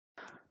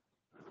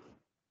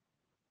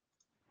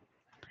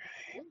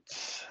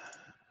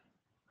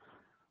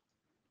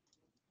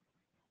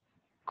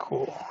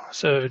Cool.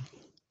 So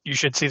you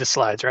should see the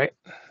slides, right?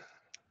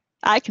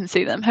 I can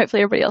see them.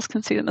 Hopefully everybody else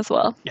can see them as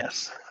well.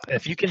 Yes.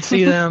 If you can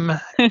see them,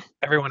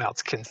 everyone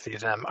else can see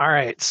them. All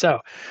right. So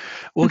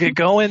we'll get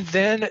going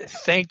then.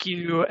 Thank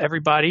you,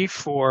 everybody,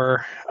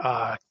 for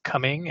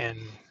coming and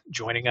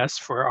joining us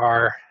for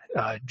our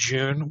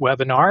June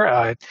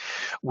webinar.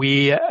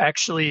 We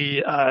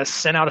actually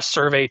sent out a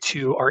survey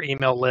to our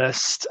email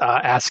list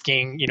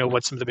asking,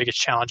 what some of the biggest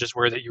challenges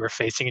were that you were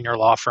facing in your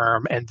law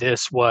firm, and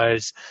this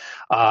was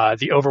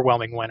the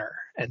overwhelming winner.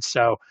 And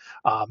so,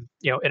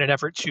 in an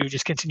effort to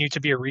just continue to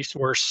be a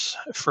resource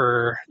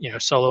for,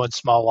 solo and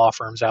small law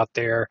firms out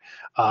there,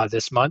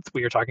 this month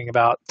we are talking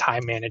about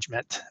time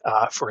management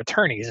for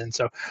attorneys. And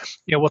so,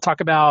 we'll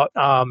talk about,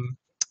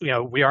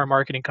 we are a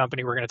marketing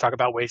company. We're going to talk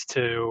about ways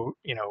to,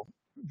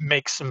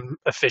 make some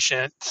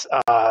efficient,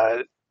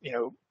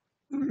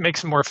 make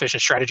some more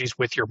efficient strategies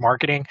with your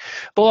marketing.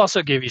 But we'll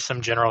also give you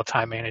some general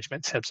time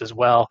management tips as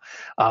well,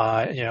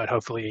 and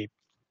hopefully,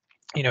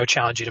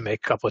 challenge you to make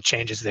a couple of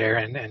changes there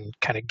and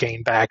kind of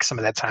gain back some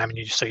of that time,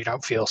 and so you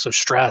don't feel so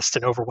stressed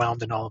and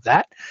overwhelmed and all of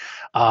that.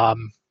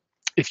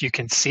 If you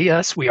can see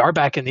us, we are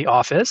back in the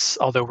office,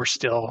 although we're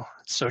still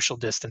social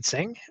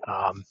distancing.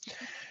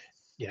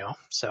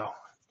 So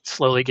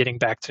slowly getting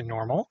back to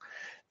normal.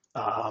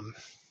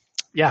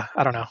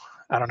 I don't know.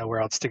 I don't know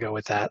where else to go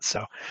with that.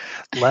 So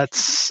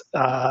let's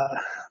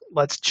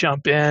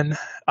jump in.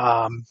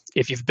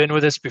 If you've been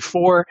with us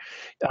before,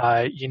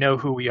 you know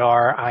who we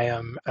are. I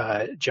am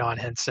John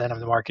Henson. I'm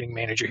the marketing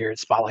manager here at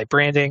Spotlight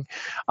Branding.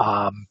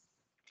 I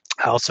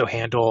also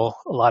handle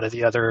a lot of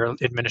the other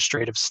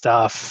administrative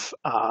stuff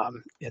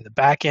in the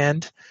back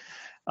end.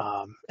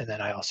 And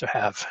then I also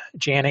have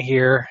Jana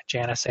here.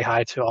 Jana, say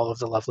hi to all of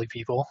the lovely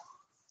people.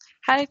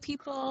 Hi,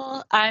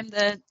 people. I'm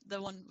the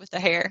one with the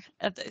hair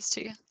of those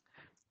two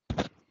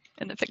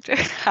in the picture.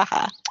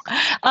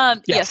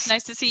 Yes,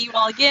 nice to see you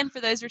all again for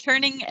those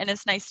returning, and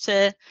it's nice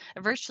to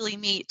virtually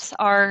meet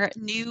our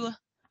new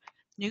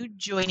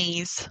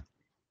joinees.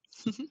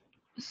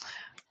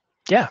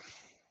 Yeah.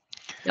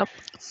 Yep.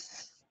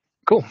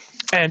 Cool.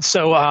 And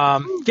so,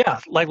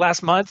 like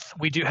last month,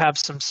 we do have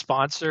some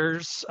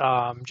sponsors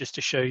just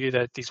to show you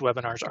that these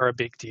webinars are a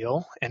big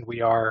deal and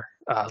we are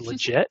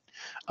legit.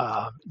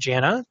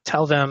 Jana,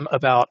 tell them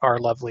about our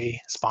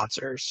lovely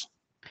sponsors.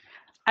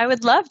 I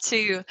would love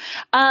to.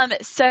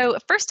 So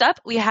first up,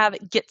 we have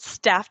Get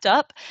Staffed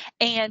Up,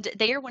 and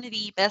they are one of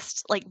the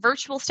best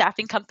virtual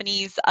staffing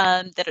companies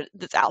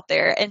that's out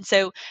there. And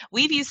so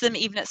we've used them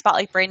even at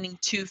Spotlight Branding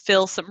to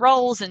fill some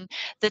roles, and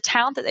the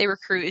talent that they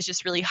recruit is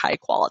just really high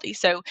quality.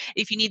 So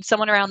if you need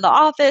someone around the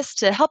office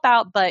to help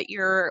out, but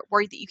you're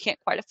worried that you can't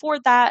quite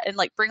afford that and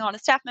bring on a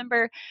staff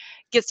member,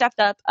 Get Staffed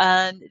Up.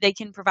 They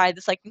can provide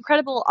this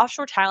incredible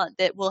offshore talent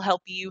that will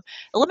help you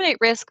eliminate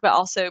risk, but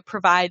also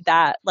provide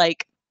that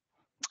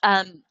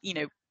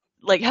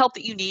help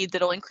that you need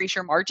that'll increase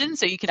your margin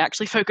so you can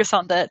actually focus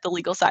on the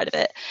legal side of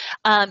it.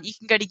 You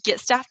can go to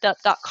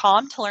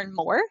getstaffedup.com to learn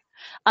more.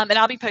 And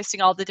I'll be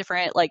posting all the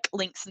different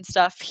links and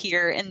stuff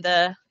here in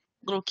the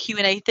little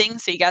Q&A thing,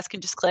 so you guys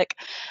can just click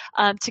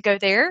to go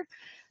there.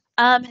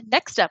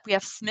 Next up, we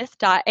have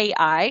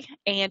Smith.ai,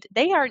 and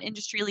they are an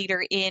industry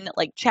leader in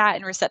chat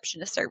and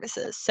receptionist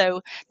services.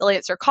 So they'll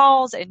answer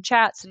calls and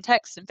chats and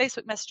texts and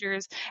Facebook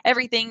messengers,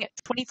 everything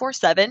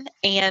 24/7.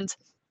 And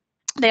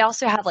they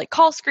also have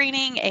call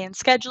screening and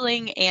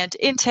scheduling and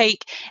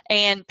intake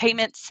and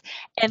payments,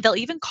 and they'll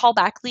even call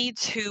back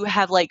leads who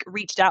have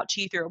reached out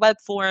to you through a web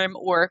form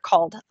or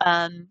called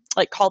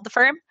the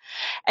firm.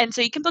 And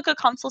so you can book a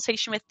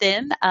consultation with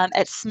them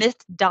at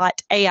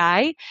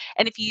smith.ai,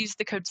 and if you use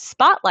the code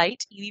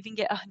SPOTLIGHT, you even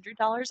get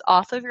 $100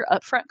 off of your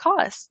upfront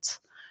costs.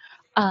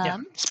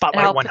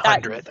 Spotlight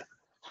 100.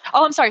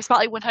 Oh, I'm sorry,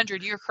 Spotlight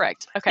 100. You're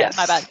correct. Okay, yes.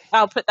 My bad.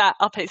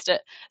 I'll paste it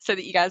so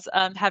that you guys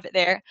have it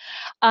there.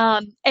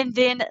 And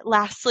then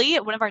lastly,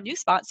 one of our new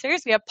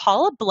sponsors, we have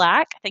Paula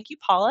Black. Thank you,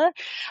 Paula.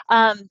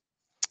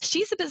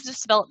 She's a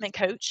business development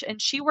coach,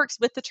 and she works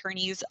with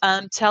attorneys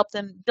to help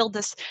them build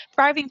this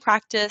thriving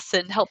practice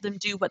and help them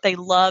do what they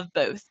love,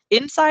 both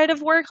inside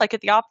of work, like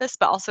at the office,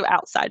 but also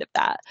outside of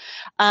that.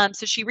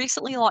 So she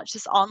recently launched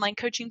this online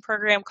coaching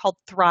program called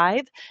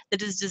Thrive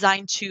that is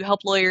designed to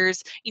help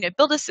lawyers,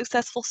 build a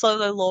successful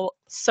solo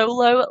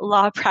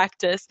law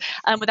practice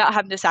without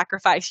having to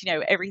sacrifice,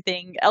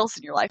 everything else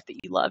in your life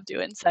that you love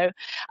doing. So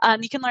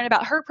you can learn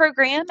about her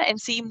program and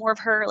see more of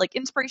her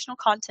inspirational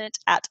content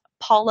at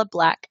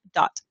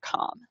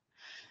paulablack.com.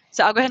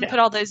 So I'll go ahead and put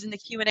all those in the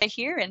Q&A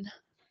here, and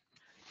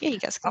you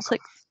guys can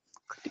click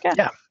again.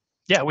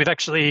 Yeah, we've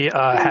actually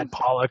had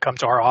Paula come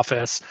to our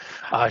office.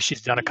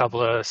 She's done a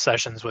couple of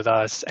sessions with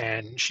us,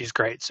 and she's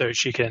great. So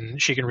she can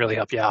really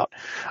help you out,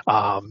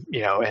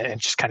 and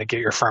just kind of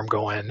get your firm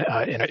going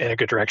in a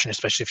good direction,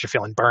 especially if you're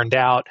feeling burned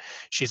out.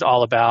 She's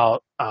all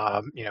about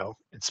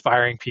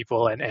inspiring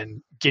people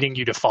and getting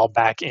you to fall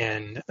back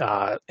in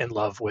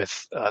love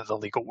with the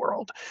legal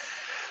world.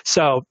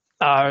 So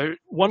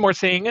one more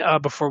thing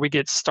before we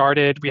get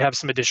started, we have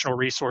some additional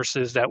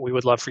resources that we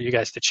would love for you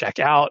guys to check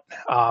out.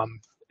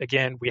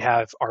 again, we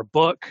have our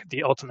book,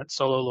 The Ultimate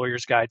Solo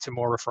Lawyer's Guide to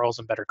More Referrals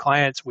and Better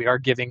Clients. We are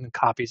giving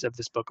copies of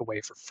this book away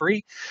for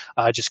free.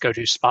 Just go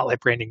to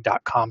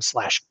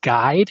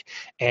spotlightbranding.com/guide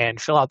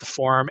and fill out the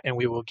form, and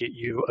we will get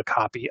you a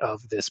copy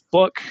of this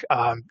book.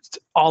 It's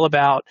all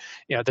about,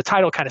 the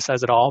title kind of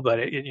says it all, but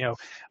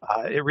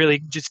it really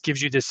just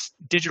gives you this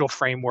digital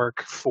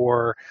framework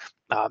for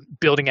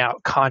building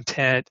out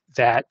content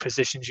that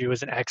positions you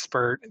as an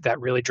expert, that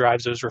really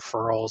drives those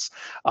referrals,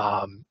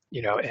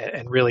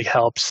 and really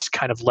helps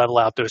kind of level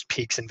out those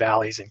peaks and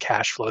valleys in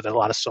cash flow that a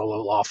lot of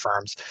solo law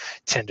firms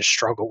tend to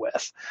struggle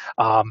with.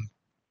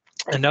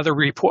 Another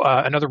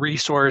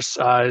resource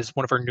is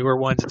one of our newer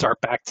ones. It's our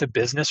Back to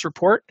Business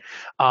report.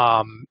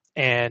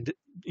 And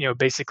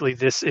basically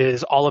this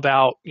is all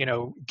about,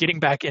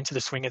 getting back into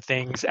the swing of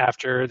things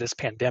after this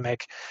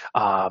pandemic,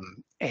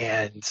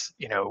 and,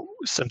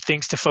 some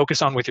things to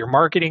focus on with your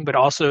marketing, but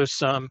also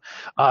some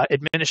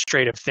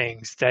administrative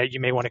things that you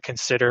may want to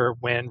consider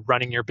when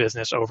running your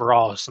business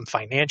overall. Some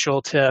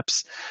financial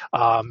tips,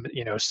 some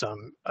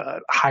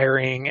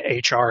hiring,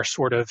 HR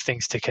sort of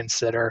things to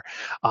consider.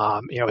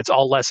 It's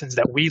all lessons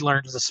that we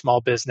learned as a small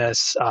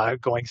business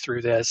going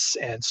through this.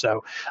 And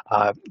so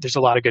there's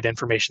a lot of good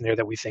information there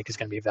that we think is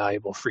going to be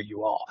valuable for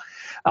you all.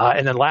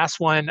 And then last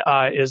one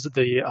is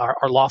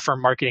our Law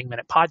Firm Marketing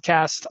Minute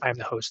podcast. I'm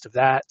the host of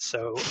that.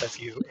 So if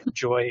you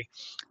enjoy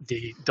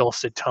the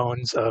dulcet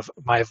tones of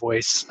my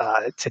voice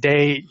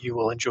today, you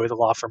will enjoy the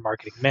Law Firm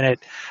Marketing Minute.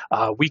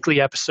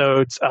 Weekly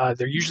episodes,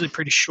 they're usually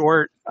pretty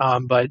short,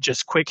 but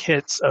just quick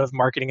hits of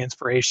marketing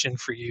inspiration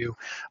for you,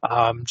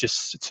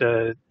 just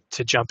to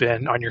jump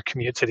in on your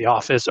commute to the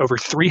office. Over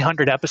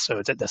 300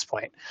 episodes at this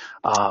point.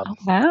 Oh,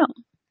 wow.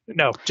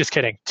 No, just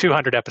kidding.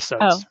 200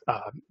 episodes.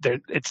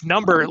 It's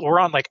we're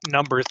on like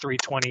number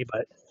 320,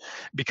 but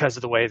because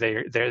of the way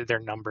they're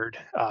numbered,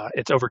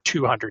 it's over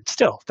 200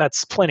 still.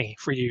 That's plenty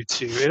for you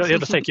it'll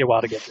take you a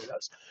while to get through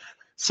those.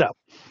 So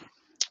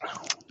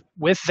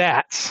with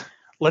that,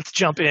 let's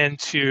jump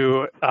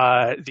into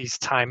these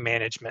time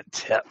management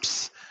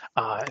tips.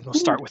 And we'll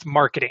start with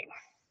marketing.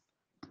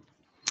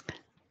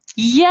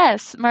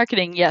 Yes,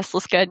 marketing. Yes,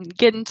 let's go ahead and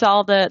get into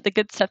all the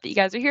good stuff that you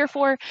guys are here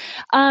for.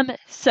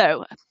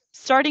 So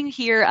starting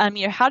here,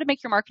 how to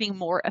make your marketing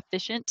more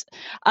efficient.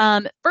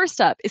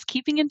 First up is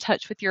keeping in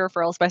touch with your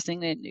referrals by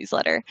sending a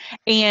newsletter.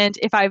 And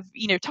if I've,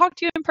 talked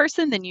to you in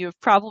person, then you've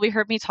probably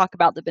heard me talk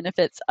about the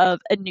benefits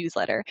of a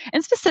newsletter,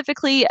 and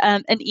specifically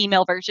an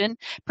email version.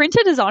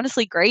 Printed is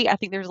honestly great. I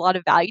think there's a lot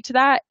of value to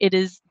that. It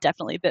is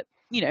definitely a bit,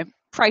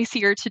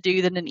 pricier to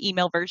do than an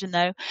email version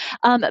though.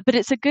 But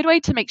it's a good way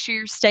to make sure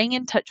you're staying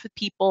in touch with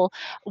people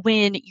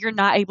when you're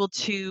not able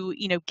to,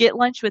 get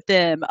lunch with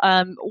them,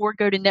 or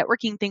go to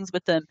networking things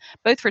with them,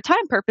 both for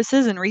time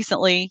purposes. And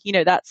recently,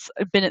 that's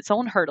been its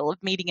own hurdle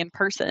of meeting in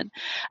person.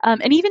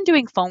 And even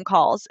doing phone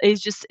calls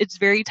it's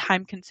very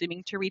time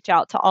consuming to reach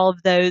out to all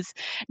of those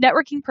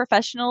networking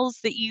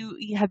professionals that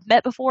you have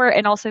met before,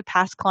 and also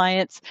past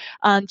clients,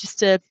 just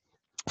to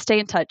stay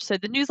in touch. So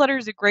the newsletter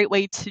is a great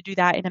way to do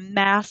that in a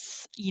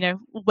mass,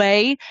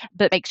 way,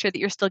 but make sure that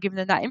you're still giving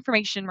them that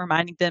information,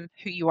 reminding them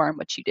who you are and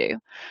what you do.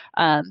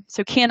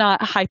 So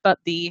cannot hype up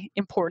the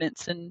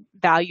importance and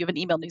value of an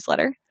email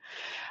newsletter.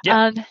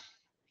 Yeah.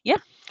 Yeah.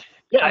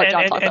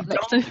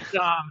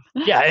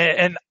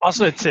 And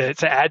also to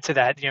add to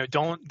that,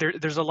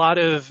 there's a lot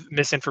of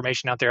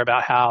misinformation out there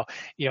about how,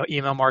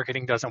 email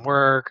marketing doesn't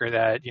work, or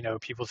that,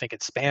 people think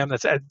it's spam.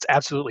 That's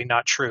absolutely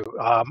not true.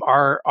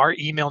 Our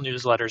email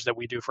newsletters that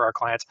we do for our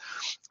clients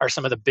are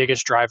some of the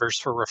biggest drivers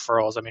for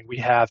referrals. I mean, we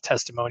have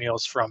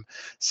testimonials from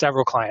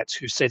several clients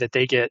who say that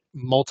they get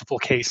multiple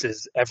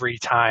cases every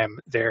time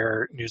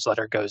their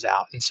newsletter goes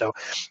out. And so,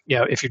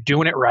 if you're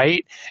doing it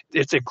right,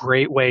 it's a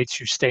great way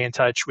to stay in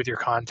touch with your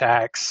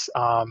contacts,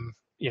 in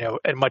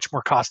a much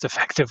more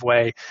cost-effective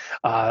way,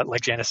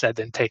 like Jana said,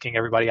 than taking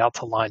everybody out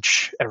to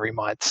lunch every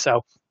month.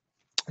 So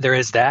there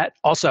is that.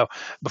 Also,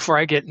 before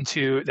I get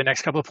into the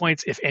next couple of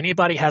points, if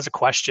anybody has a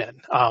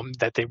question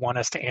that they want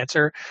us to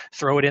answer,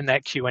 throw it in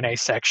that Q&A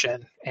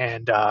section,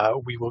 and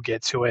we will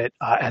get to it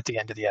at the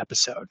end of the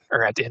episode,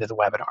 or at the end of the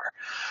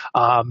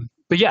webinar.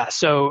 But yeah,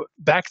 so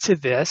back to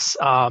this,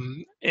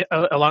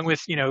 along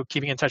with,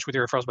 keeping in touch with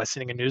your referrals by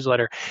sending a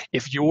newsletter,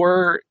 if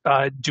you're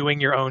doing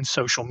your own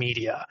social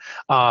media,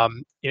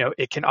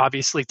 it can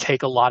obviously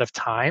take a lot of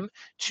time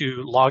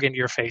to log into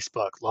your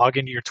Facebook, log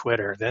into your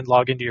Twitter, then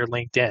log into your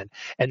LinkedIn,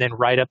 and then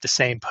write up the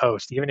same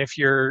post. Even if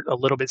you're a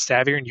little bit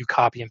savvier and you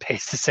copy and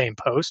paste the same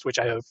post, which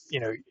I hope,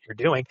 you're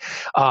doing,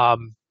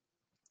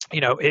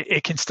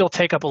 it can still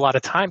take up a lot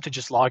of time to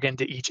just log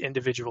into each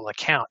individual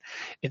account.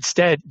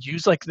 Instead,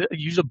 use a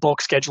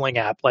bulk scheduling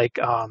app like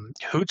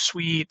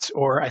Hootsuite,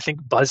 or I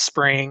think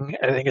Buzzspring,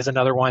 I think is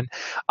another one.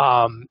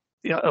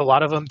 a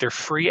lot of them, they're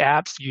free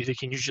apps. You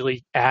can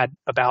usually add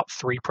about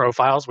 3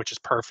 profiles, which is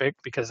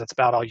perfect because that's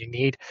about all you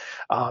need.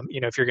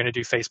 If you're going to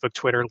do Facebook,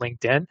 Twitter,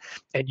 LinkedIn,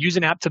 and use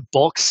an app to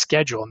bulk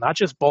schedule, not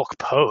just bulk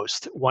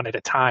post one at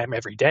a time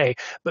every day,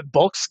 but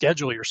bulk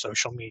schedule your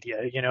social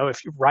media.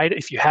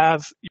 If you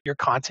have your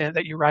content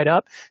that you write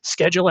up,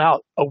 schedule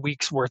out a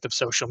week's worth of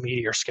social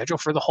media, or schedule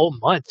for the whole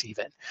month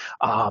even.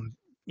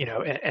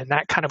 And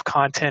that kind of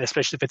content,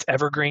 especially if it's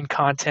evergreen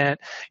content,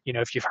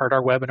 if you've heard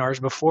our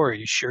webinars before,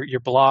 your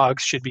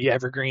blogs should be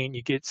evergreen.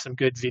 You get some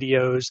good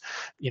videos,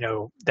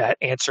 that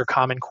answer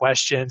common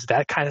questions.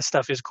 That kind of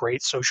stuff is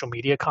great social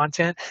media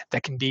content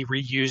that can be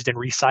reused and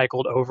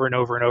recycled over and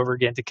over and over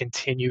again to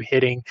continue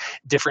hitting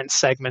different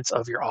segments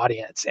of your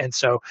audience. And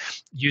so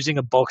using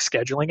a bulk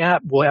scheduling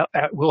app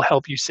will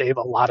help you save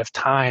a lot of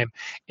time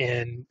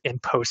in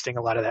posting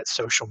a lot of that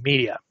social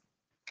media.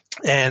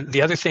 And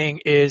the other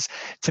thing is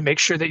to make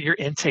sure that your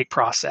intake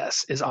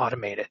process is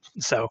automated.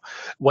 So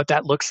what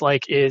that looks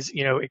like is,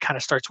 it kind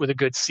of starts with a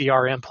good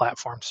CRM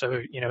platform.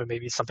 So,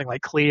 maybe something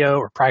like Clio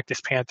or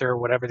Practice Panther, or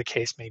whatever the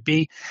case may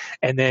be.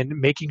 And then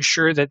making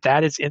sure that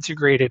that is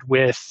integrated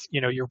with,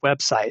 your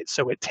website.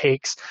 So it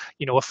takes,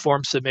 a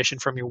form submission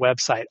from your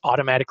website,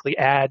 automatically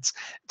adds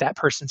that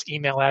person's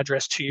email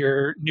address to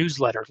your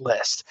newsletter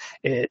list.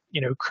 It,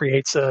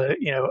 creates a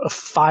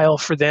file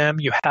for them.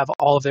 You have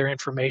all of their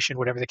information,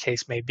 whatever the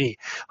case may be.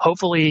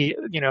 Hopefully,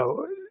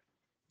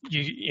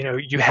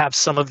 you have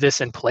some of this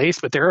in place,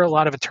 but there are a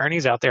lot of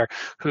attorneys out there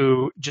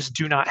who just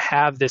do not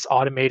have this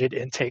automated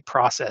intake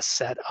process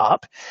set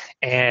up,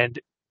 and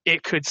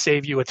it could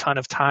save you a ton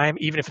of time.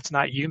 Even if it's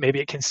not you, maybe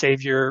it can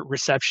save your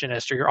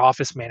receptionist or your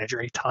office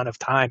manager a ton of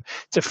time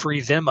to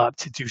free them up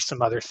to do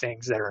some other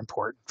things that are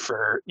important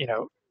for,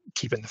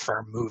 keeping the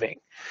firm moving.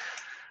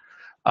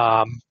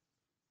 Where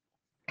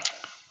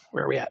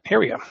are we at? Here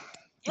we go.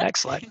 Yep. Next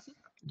slide.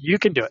 You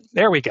can do it.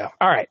 There we go.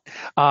 All right.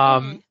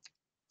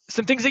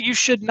 Some things that you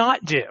should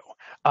not do.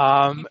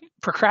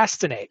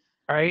 Procrastinate.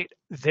 All right.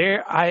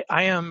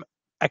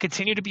 I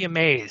continue to be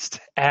amazed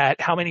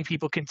at how many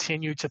people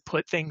continue to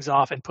put things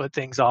off,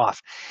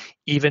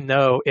 even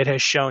though it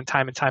has shown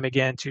time and time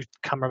again to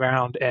come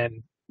around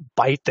and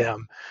bite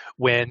them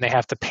when they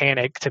have to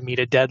panic to meet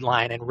a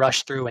deadline and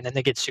rush through, and then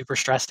they get super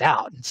stressed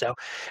out. And so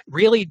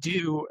really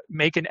do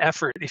make an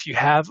effort. If you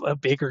have a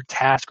bigger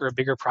task or a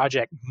bigger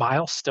project,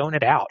 milestone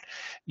it out,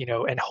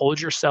 and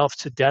hold yourself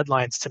to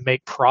deadlines to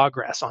make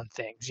progress on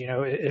things.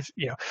 If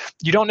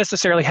you don't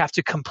necessarily have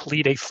to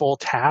complete a full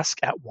task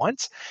at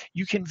once.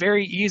 You can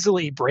very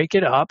easily break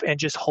it up and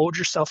just hold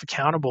yourself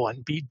accountable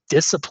and be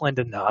disciplined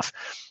enough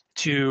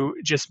to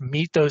just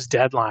meet those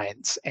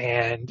deadlines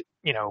and,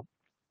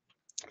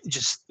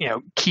 just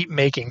keep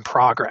making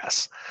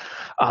progress.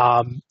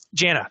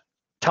 Jana,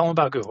 tell them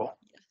about Google.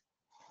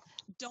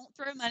 Don't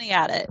throw money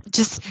at it.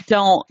 Just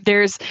don't.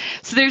 This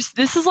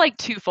is like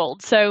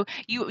twofold. So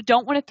you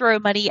don't want to throw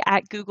money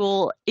at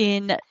Google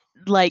in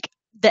like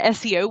the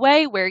SEO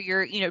way, where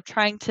you're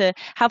trying to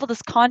have all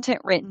this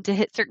content written to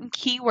hit certain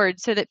keywords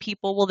so that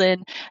people will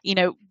then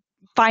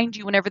find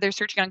you whenever they're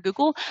searching on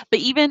Google.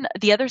 But even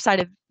the other side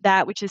of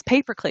that, which is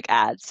pay-per-click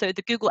ads. So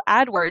the Google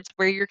AdWords,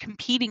 where you're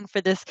competing for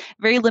this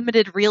very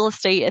limited real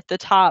estate at the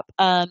top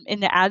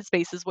in the ad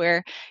spaces,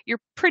 where you're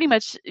pretty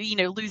much,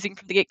 losing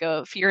from the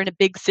get-go. If you're in a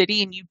big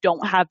city and you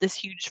don't have this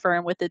huge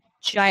firm with a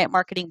giant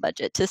marketing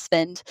budget to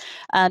spend,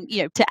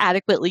 to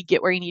adequately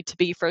get where you need to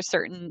be for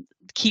certain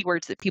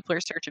keywords that people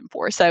are searching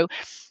for. So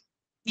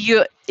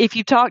if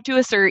you talk to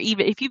us, or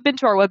even if you've been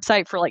to our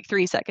website for like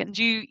 3 seconds,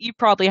 you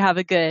probably have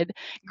a good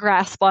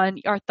grasp on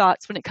our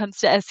thoughts when it comes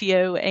to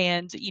SEO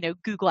and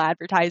Google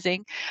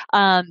advertising.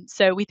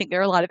 So we think there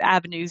are a lot of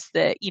avenues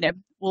that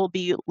will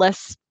be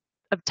less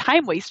of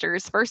time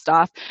wasters, first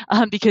off,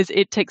 because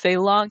it takes a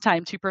long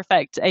time to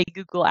perfect a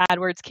Google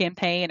AdWords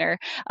campaign, or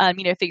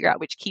figure out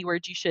which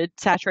keywords you should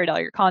saturate all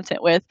your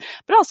content with.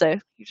 But also,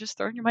 you're just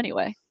throwing your money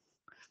away.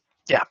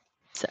 Yeah.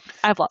 So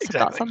I have lots of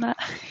thoughts on that.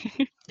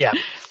 Yeah.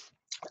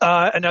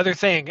 Another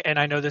thing, and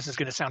I know this is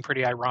going to sound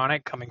pretty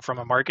ironic coming from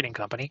a marketing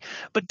company,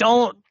 but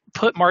don't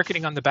put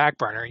marketing on the back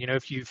burner.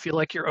 If you feel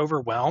like you're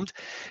overwhelmed,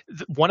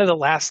 one of the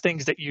last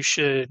things that you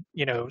should,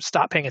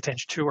 stop paying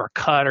attention to or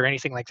cut or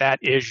anything like that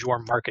is your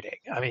marketing.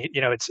 I mean,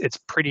 it's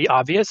pretty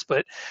obvious,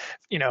 but,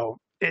 and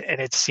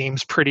it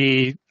seems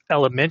pretty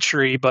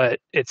elementary, but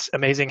it's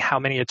amazing how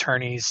many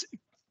attorneys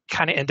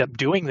kind of end up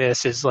doing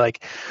this. Is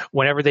like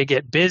whenever they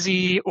get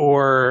busy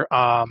or,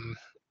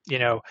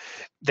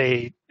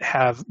 they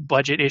have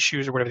budget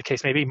issues or whatever the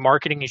case may be,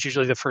 marketing is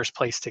usually the first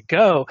place to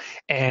go.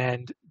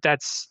 And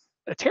that's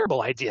a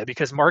terrible idea,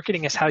 because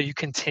marketing is how you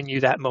continue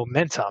that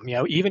momentum.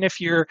 Even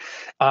if you're,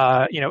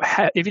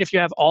 even if you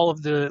have all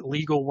of the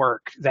legal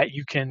work that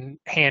you can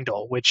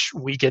handle, which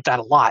we get that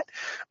a lot,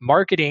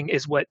 marketing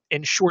is what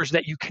ensures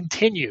that you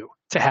continue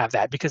to have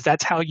that, because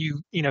that's how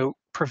you,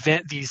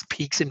 prevent these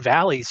peaks and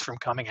valleys from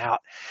coming out,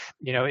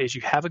 is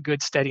you have a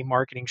good steady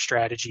marketing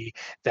strategy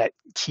that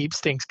keeps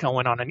things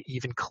going on an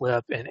even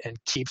clip and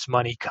keeps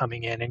money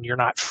coming in, and you're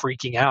not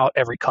freaking out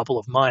every couple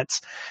of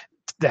months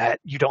that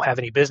you don't have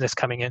any business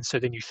coming in. So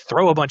then you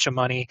throw a bunch of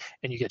money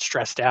and you get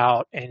stressed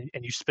out, and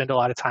you spend a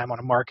lot of time on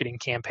a marketing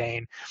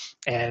campaign,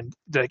 and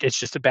it's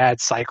just a bad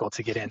cycle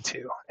to get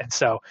into. And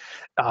so,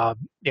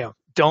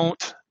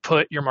 don't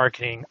put your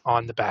marketing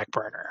on the back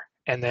burner.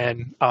 And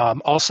then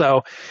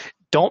also,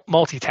 don't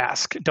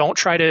multitask. Don't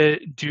try to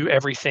do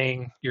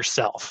everything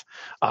yourself.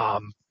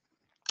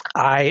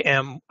 I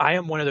am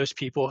one of those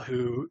people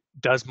who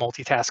does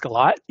multitask a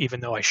lot, even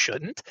though I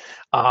shouldn't.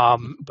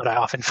 But I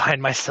often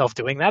find myself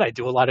doing that. I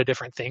do a lot of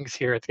different things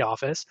here at the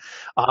office.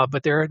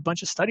 But there are a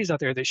bunch of studies out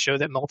there that show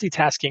that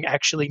multitasking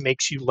actually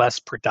makes you less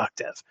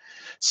productive.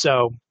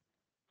 So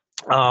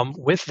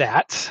with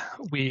that,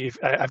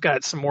 I've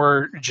got some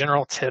more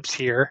general tips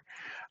here.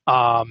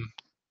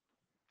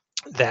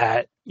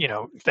 That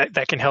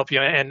that can help you,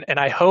 and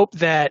I hope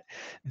that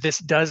this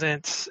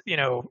doesn't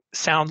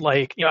sound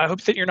like, I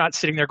hope that you're not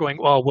sitting there going,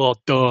 well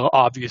duh,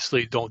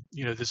 obviously don't,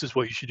 this is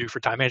what you should do for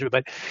time management.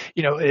 But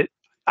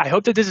I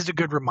hope that this is a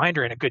good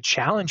reminder and a good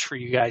challenge for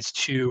you guys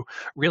to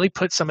really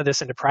put some of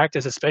this into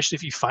practice, especially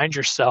if you find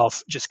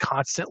yourself just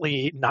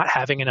constantly not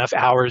having enough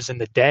hours in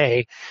the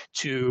day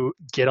to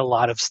get a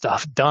lot of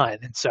stuff done.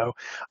 And so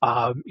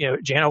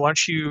Jana, why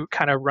don't you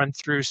kind of run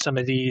through some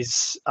of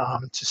these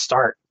to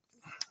start?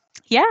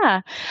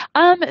 Yeah.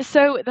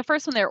 So the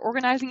first one there,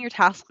 organizing your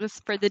task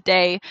list for the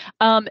day.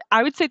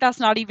 I would say that's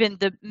not even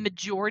the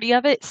majority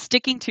of it.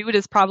 Sticking to it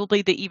is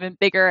probably the even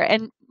bigger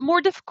and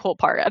more difficult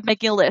part of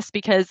making a list,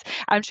 because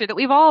I'm sure that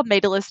we've all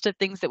made a list of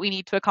things that we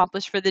need to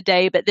accomplish for the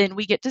day, but then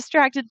we get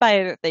distracted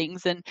by other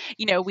things, and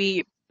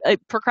we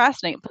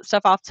procrastinate and put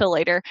stuff off till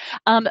later.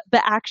 But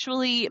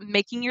actually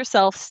making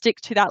yourself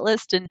stick to that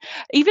list, and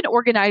even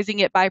organizing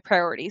it by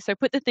priority. So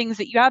put the things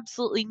that you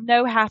absolutely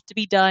know have to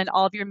be done,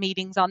 all of your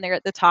meetings on there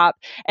at the top.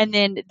 And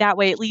then that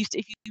way, at least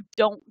if you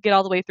don't get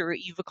all the way through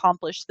it, you've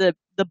accomplished the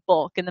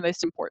bulk and the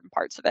most important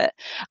parts of it.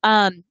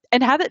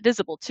 And have it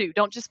visible too.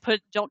 Don't just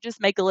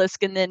make a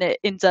list and then it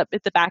ends up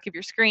at the back of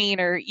your screen,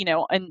 or,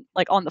 and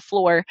like on the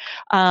floor.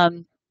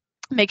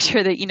 Make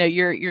sure that,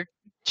 you're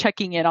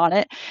checking in on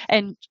it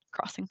and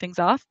crossing things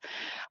off.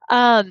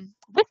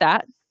 With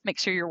that, make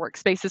sure your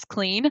workspace is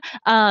clean.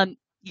 You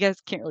guys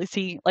can't really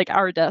see like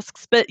our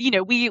desks, but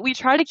we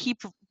try to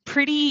keep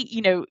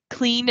pretty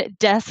clean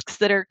desks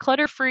that are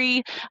clutter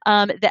free,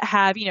 that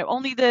have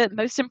only the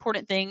most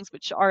important things,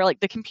 which are like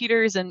the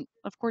computers and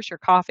of course your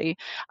coffee.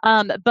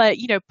 But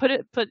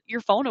put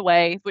your phone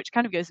away, which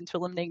kind of goes into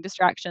eliminating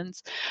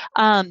distractions.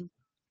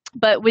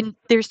 But when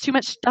there's too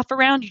much stuff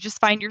around, you just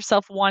find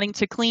yourself wanting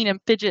to clean and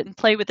fidget and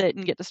play with it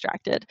and get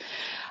distracted.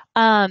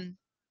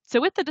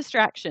 So with the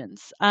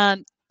distractions,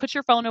 put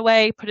your phone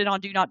away, put it on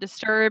do not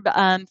disturb.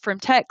 From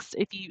text,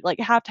 if you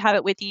have to have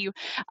it with you,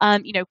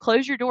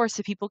 close your door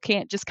so people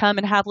can't just come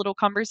and have little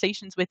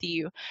conversations with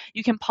you.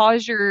 You can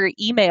pause your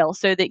email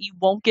so that you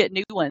won't get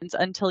new ones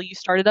until you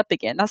start it up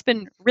again. That's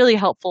been really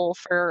helpful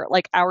for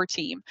our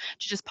team,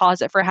 to just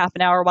pause it for half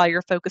an hour while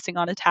you're focusing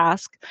on a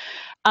task.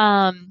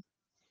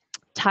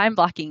 Time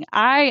blocking.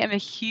 I am a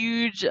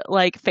huge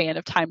fan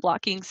of time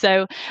blocking.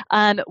 So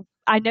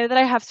I know that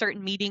I have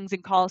certain meetings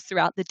and calls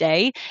throughout the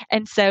day.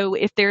 And so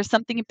if there's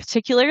something in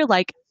particular,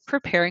 like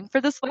preparing for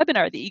this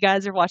webinar that you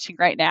guys are watching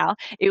right now,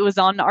 it was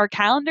on our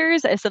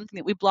calendars as something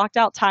that we blocked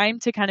out time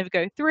to kind of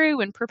go through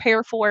and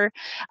prepare for.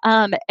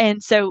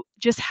 And so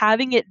just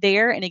having it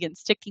there, and again,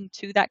 sticking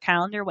to that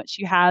calendar once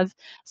you have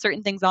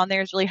certain things on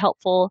there, is really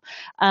helpful.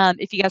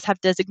 If you guys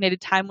have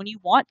designated time when you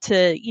want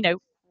to,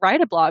 write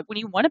a blog, when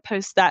you want to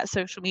post that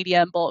social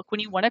media in bulk,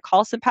 when you want to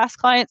call some past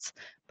clients,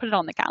 put it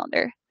on the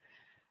calendar.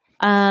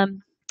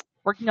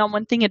 Working on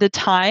one thing at a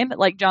time,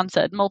 like John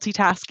said,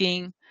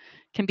 multitasking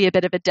can be a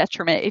bit of a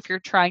detriment if you're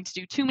trying to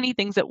do too many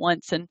things at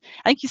once. And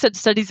I think you said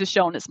studies have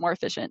shown it's more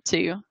efficient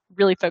to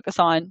really focus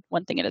on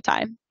one thing at a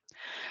time.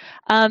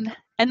 And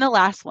the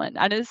last one,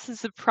 I know this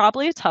is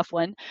probably a tough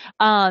one,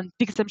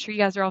 because I'm sure you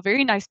guys are all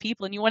very nice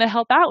people and you want to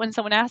help out when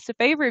someone asks a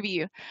favor of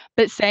you,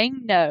 but saying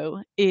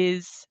no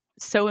is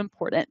so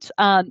important.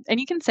 And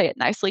you can say it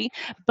nicely,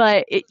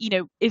 but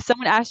if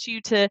someone asks you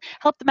to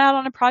help them out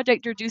on a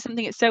project or do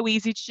something, it's so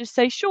easy to just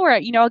say, sure,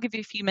 I'll give you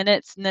a few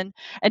minutes. And then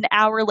an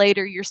hour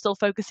later, you're still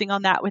focusing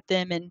on that with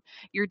them and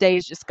your day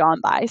is just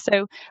gone by.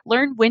 So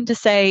learn when to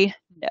say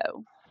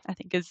no, I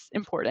think, is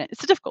important.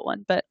 It's a difficult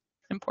one, but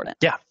important.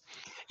 Yeah.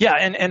 Yeah.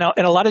 And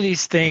a lot of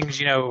these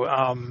things,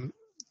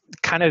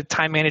 kind of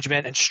time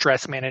management and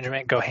stress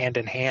management go hand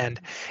in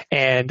hand.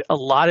 And a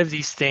lot of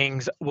these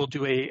things will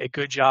do a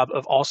good job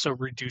of also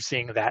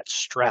reducing that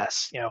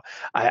stress.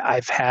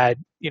 I've had,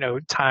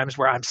 times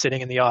where I'm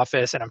sitting in the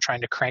office and I'm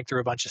trying to crank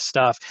through a bunch of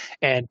stuff,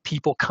 and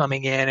people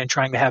coming in and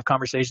trying to have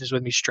conversations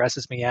with me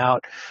stresses me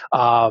out.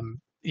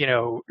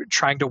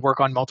 Trying to work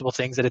on multiple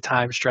things at a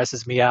time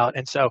stresses me out.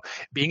 And so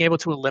being able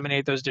to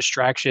eliminate those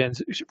distractions,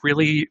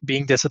 really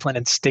being disciplined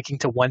and sticking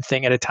to one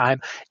thing at a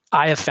time,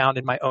 I have found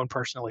in my own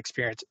personal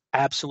experience,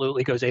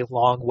 absolutely goes a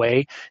long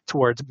way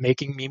towards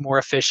making me more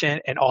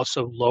efficient and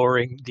also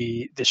lowering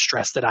the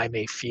stress that I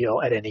may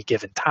feel at any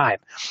given time.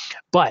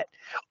 But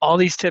all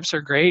these tips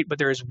are great, but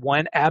there is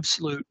one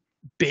absolute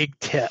big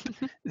tip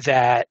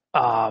that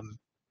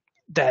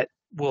that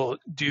will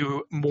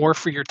do more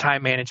for your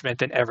time management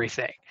than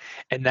everything,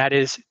 and that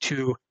is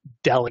to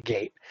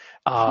delegate.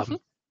 Um,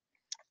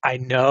 I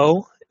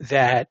know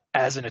that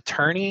as an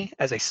attorney,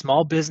 as a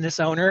small business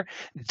owner,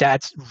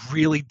 that's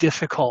really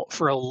difficult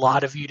for a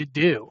lot of you to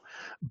do.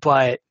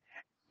 But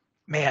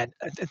man,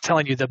 I'm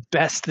telling you, the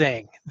best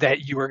thing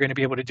that you are going to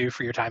be able to do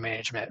for your time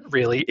management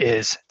really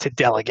is to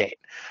delegate.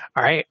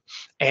 All right.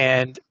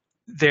 And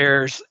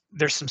there's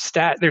some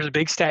there's a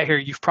big stat here.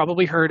 You've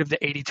probably heard of the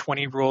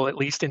 80/20 rule, at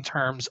least in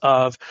terms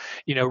of,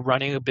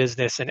 running a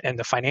business and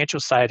the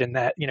financial side. And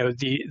that,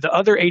 the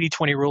other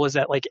 80/20 rule is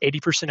that like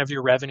 80% of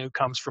your revenue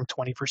comes from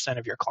 20%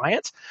 of your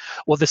clients.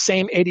 Well, the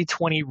same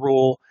 80/20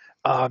 rule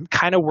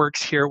kind of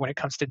works here when it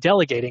comes to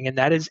delegating. And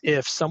that is,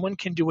 if someone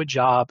can do a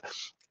job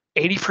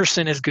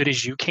 80% as good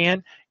as you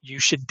can, you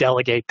should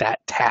delegate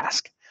that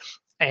task.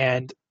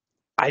 And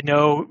I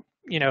know,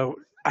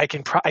 I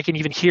can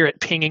even hear it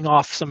pinging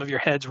off some of your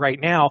heads right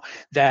now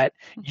that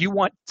you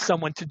want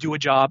someone to do a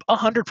job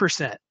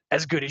 100%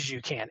 as good as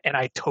you can. And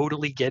I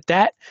totally get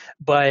that.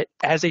 But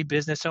as a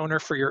business owner,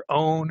 for your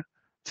own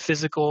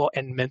physical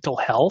and mental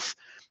health,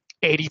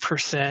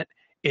 80%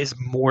 is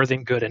more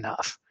than good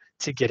enough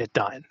to get it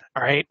done.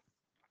 All right.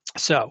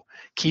 So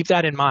keep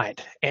that in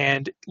mind.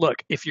 And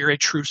look, if you're a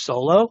true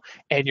solo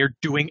and you're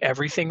doing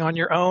everything on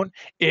your own,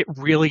 it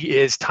really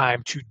is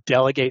time to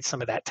delegate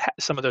some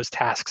of those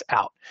tasks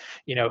out.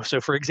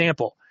 So for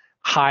example,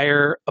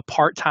 hire a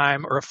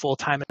part-time or a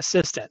full-time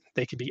assistant.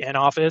 They can be in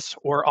office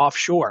or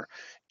offshore.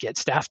 Get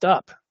staffed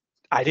up.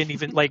 I didn't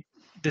even like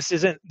this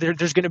isn't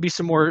there's going to be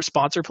some more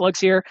sponsor plugs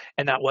here,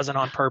 and that wasn't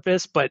on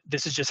purpose, but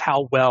this is just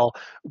how well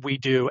we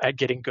do at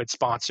getting good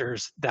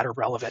sponsors that are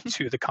relevant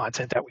to the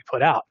content that we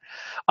put out.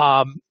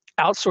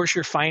 Outsource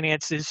your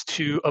finances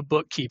to a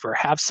bookkeeper.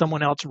 Have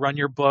someone else run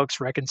your books,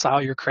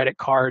 reconcile your credit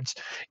cards,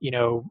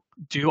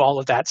 do all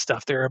of that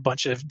stuff. There are a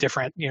bunch of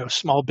different,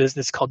 small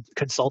business called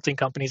consulting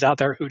companies out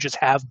there who just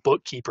have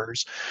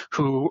bookkeepers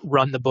who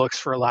run the books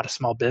for a lot of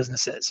small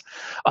businesses.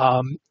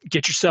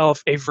 Get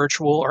yourself a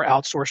virtual or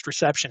outsourced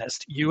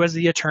receptionist. You, as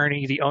the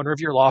attorney, the owner of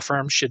your law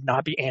firm, should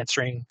not be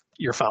answering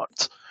your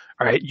phones.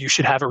 All right, you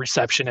should have a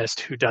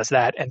receptionist who does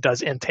that and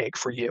does intake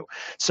for you.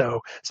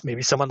 So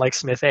maybe someone like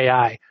Smith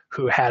AI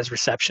who has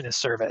receptionist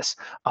service.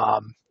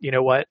 You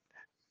know what?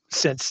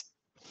 Since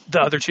the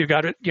other two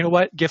got it, you know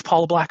what? Give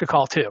Paula Black a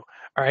call too.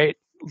 All right,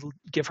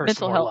 give her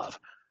Mental some more health. love.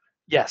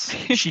 Yes,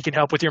 she can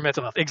help with your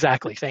mental health.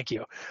 Exactly. Thank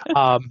you.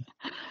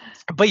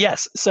 But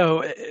yes,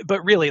 so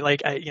but really,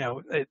 like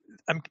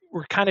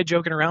we're kind of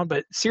joking around,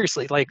 but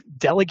seriously, like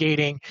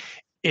delegating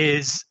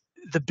is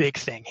the big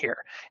thing here.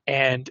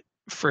 And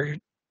for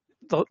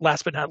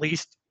last but not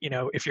least,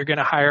 if you're going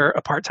to hire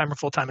a part-time or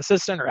full-time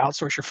assistant or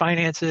outsource your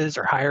finances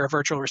or hire a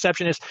virtual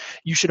receptionist,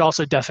 you should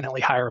also definitely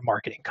hire a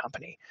marketing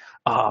company.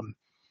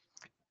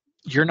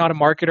 You're not a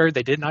marketer.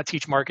 They did not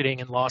teach marketing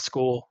in law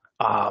school.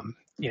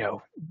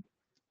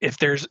 If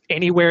there's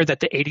anywhere that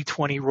the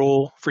 80/20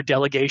 rule for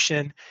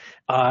delegation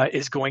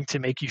is going to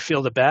make you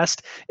feel the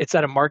best, it's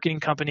that a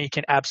marketing company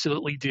can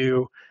absolutely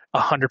do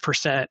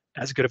 100%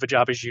 as good of a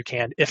job as you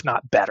can, if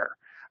not better.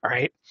 All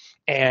right.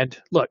 And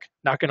look,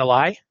 not going to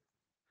lie,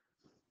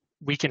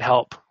 we can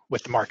help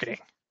with the marketing.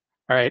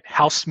 All right.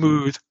 How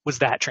smooth was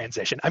that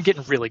transition? I'm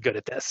getting really good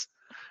at this.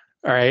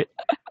 All right.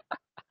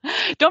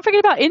 Don't forget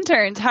about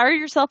interns. Hire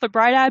yourself a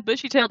bright-eyed,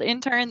 bushy-tailed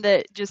intern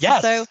that just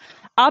is so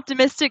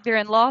optimistic. They're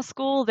in law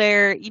school.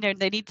 They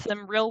need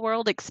some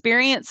real-world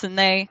experience, and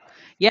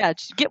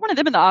just get one of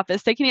them in the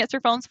office. They can answer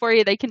phones for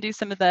you. They can do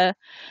some of the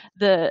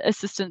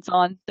assistance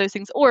on those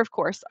things. Or, of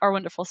course, our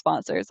wonderful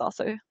sponsors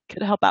also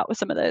could help out with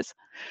some of those.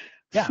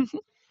 Yeah.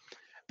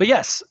 But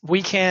yes,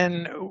 we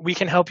can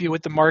help you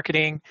with the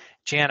marketing.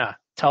 Jana,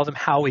 tell them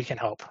how we can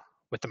help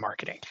with the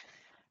marketing.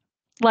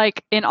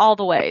 like in all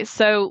the ways.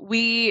 So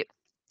you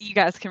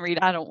guys can read.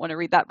 I don't want to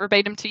read that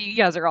verbatim to you. You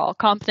guys are all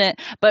competent,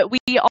 but we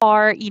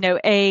are,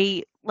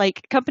 a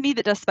company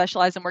that does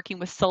specialize in working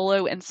with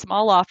solo and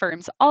small law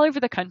firms all over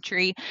the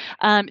country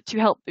to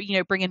help,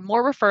 bring in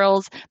more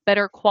referrals,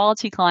 better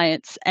quality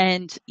clients,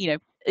 and,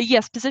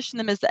 yes, position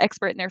them as the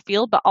expert in their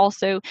field, but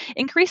also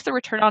increase the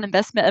return on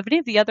investment of any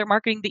of the other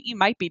marketing that you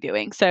might be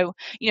doing. So,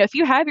 if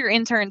you have your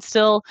interns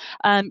still,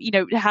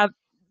 have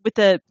with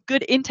a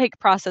good intake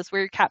process where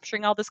you're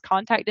capturing all this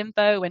contact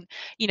info and,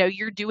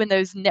 you're doing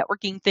those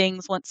networking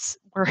things once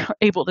we're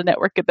able to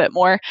network a bit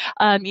more,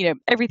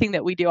 everything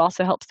that we do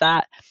also helps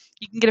that.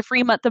 You can get a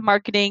free month of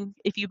marketing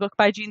if you book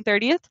by June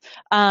 30th.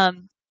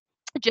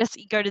 Just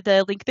go to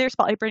the link there,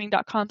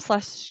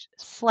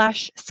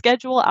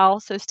 spotlightbranding.com/schedule. I'll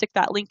also stick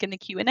that link in the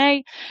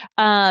Q&A.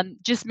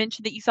 Just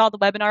mention that you saw the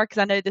webinar because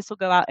I know this will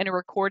go out in a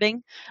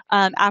recording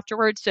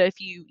afterwards. So if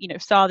you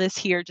saw this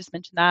here, just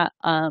mention that.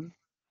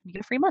 You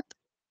get a free month.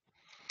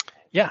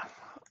 Yeah,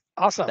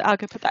 awesome. So I'll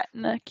go put that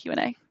in the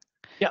Q&A.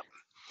 Yep.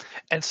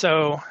 And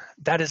so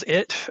that is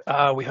it.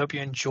 We hope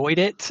you enjoyed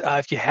it.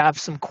 If you have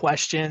some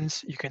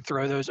questions, you can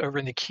throw those over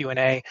in the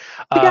Q&A.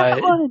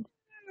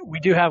 we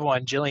do have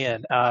one,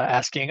 Jillian,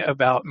 asking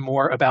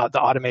more about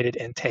the automated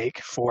intake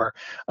for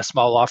a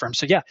small law firm.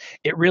 So yeah,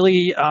 it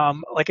really,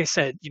 like I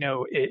said,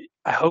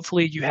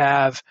 hopefully you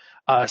have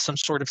some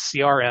sort of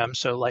CRM.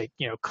 So like,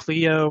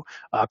 Clio,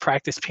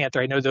 Practice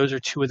Panther. I know those are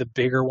two of the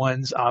bigger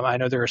ones. I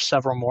know there are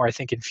several more. I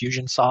think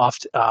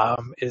Infusionsoft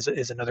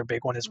is another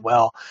big one as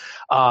well.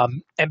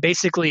 And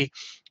basically,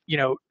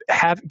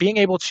 being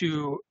able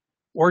to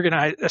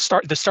organize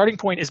the starting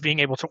point is being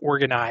able to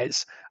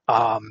organize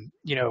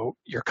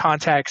your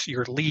contacts,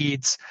 your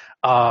leads,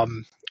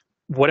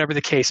 whatever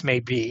the case may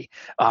be,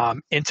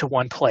 into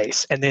one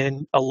place. And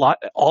then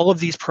all of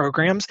these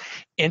programs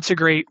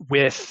integrate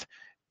with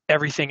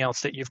everything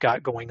else that you've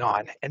got going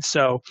on. And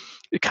so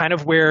kind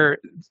of where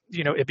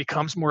it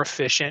becomes more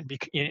efficient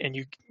and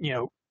you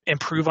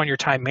improve on your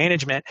time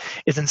management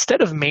is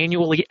instead of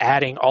manually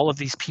adding all of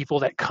these people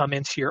that come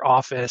into your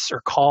office or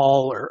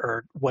call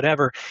or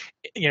whatever,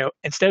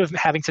 instead of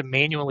having to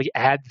manually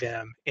add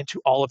them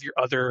into all of your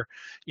other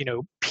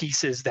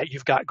pieces that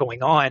you've got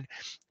going on,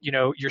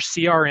 your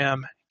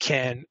CRM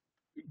can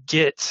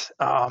get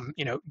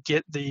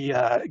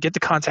the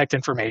contact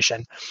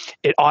information.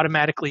 It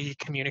automatically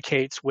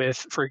communicates with,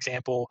 for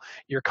example,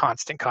 your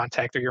Constant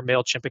Contact or your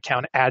MailChimp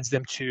account, adds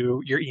them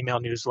to your email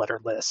newsletter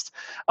list.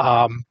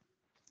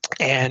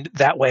 And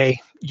that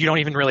way you don't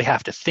even really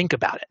have to think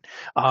about it.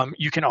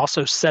 You can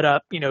also set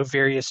up,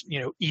 various,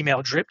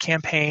 email drip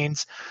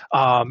campaigns.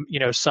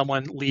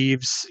 Someone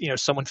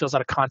fills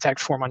out a contact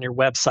form on your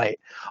website.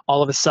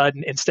 All of a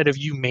sudden, instead of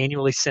you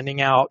manually sending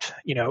out,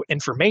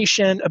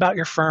 information about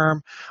your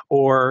firm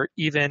or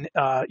even,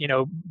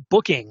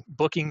 booking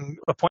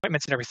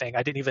appointments and everything,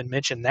 I didn't even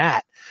mention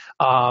that.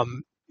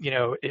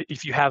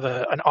 If you have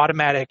an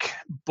automatic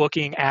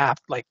booking app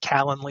like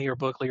Calendly or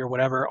Bookly or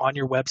whatever on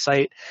your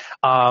website,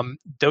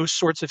 those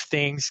sorts of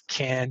things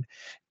can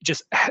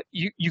just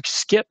you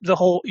skip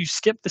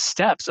the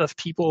steps of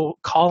people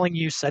calling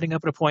you, setting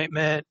up an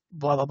appointment,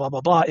 blah blah blah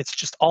blah blah. It's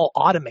just all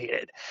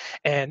automated,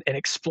 and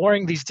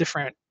exploring these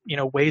different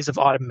ways of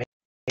automation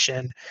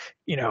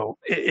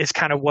is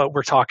kind of what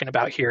we're talking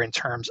about here in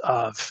terms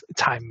of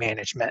time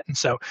management. And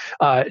so,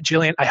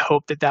 Jillian, I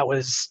hope that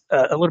was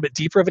a little bit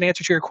deeper of an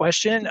answer to your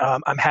question.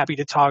 I'm happy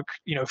to talk,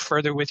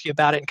 further with you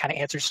about it and kind of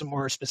answer some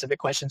more specific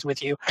questions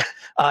with you.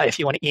 If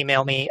you want to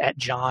email me at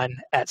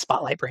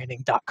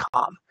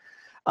john@spotlightbranding.com.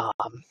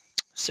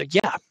 So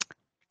yeah.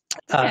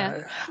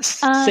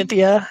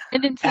 Cynthia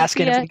and then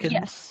asking if we could.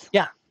 Yes.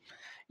 Yeah.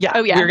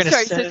 Oh yeah. We're gonna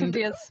sorry. send, So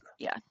Cynthia's.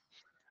 Yeah.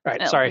 All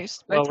right, sorry.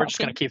 Well, we're just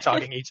going to keep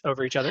talking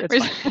over each other.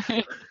 It's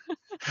fine.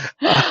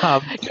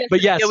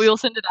 But yes. Yeah, we will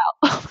send it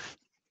out.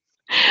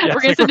 Yes, we're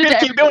going to send it to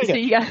everybody. So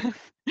you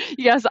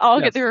guys all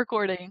Yes. get the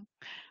recording.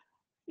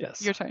 Yes.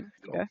 Your turn.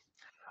 Cool. Okay.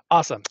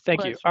 Awesome.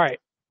 Thank you. All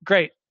right.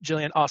 Great.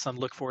 Jillian, awesome.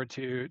 Look forward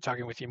to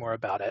talking with you more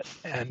about it.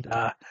 And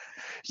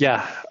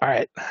yeah. All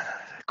right.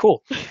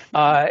 Cool.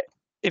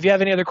 If you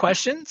have any other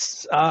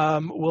questions,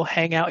 we'll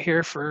hang out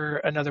here for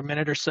another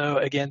minute or so.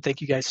 Again,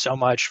 thank you guys so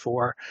much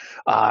for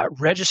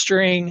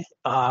registering.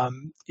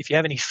 If you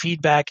have any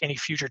feedback, any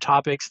future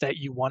topics that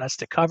you want us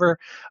to cover,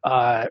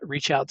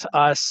 reach out to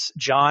us,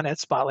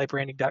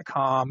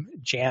 John@spotlightbranding.com,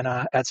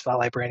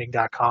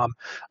 Jana@spotlightbranding.com.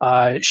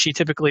 She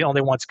typically only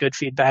wants good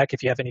feedback.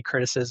 If you have any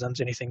criticisms,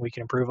 anything we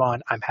can improve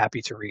on, I'm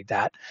happy to read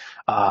that.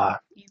 You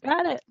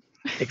got it.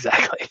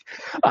 Exactly.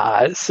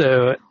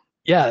 So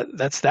yeah,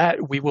 that's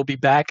that. We will be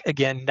back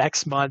again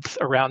next month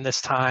around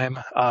this time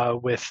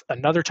with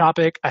another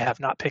topic. I have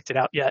not picked it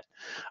out yet,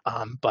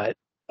 but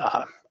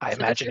I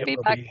imagine it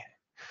will be.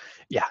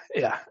 Yeah,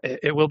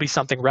 it will be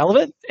something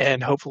relevant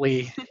and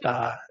hopefully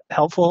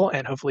helpful,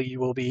 and hopefully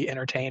you will be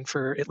entertained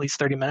for at least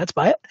 30 minutes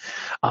by it.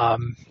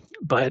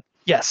 But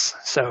yes,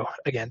 so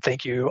again,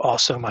 thank you all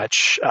so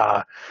much.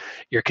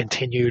 Your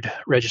continued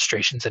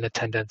registrations and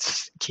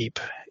attendance keep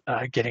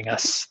getting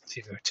us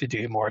to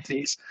do more of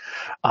these.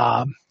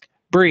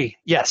 Bree,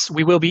 yes,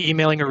 we will be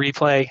emailing a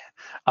replay.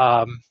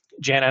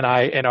 Jana and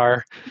I, in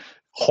our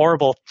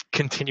horrible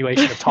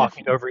continuation of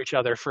talking over each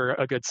other for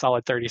a good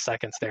solid 30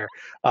 seconds there,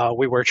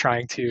 we were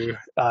trying to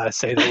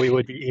say that we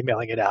would be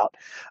emailing it out.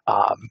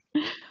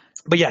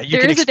 But yeah,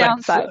 there is a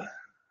downside.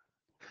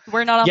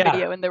 We're not on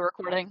video in the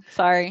recording.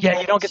 Sorry. Yeah,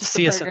 you don't get to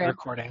see us in the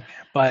recording,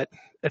 but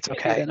it's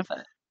okay.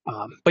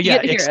 But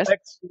yeah,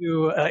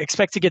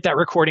 expect to get that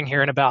recording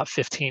here in about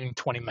 15,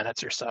 20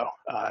 minutes or so.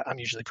 I'm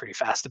usually pretty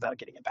fast about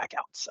getting it back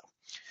out. So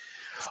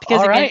it's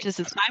because it manages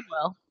his time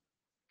well.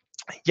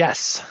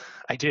 Yes,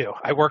 I do.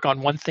 I work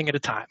on one thing at a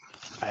time.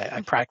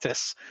 I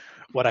practice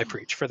what I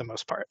preach for the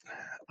most part.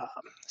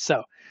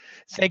 So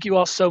thank you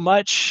all so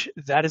much.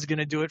 That is going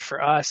to do it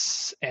for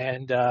us,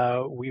 and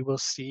we will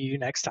see you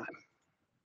next time.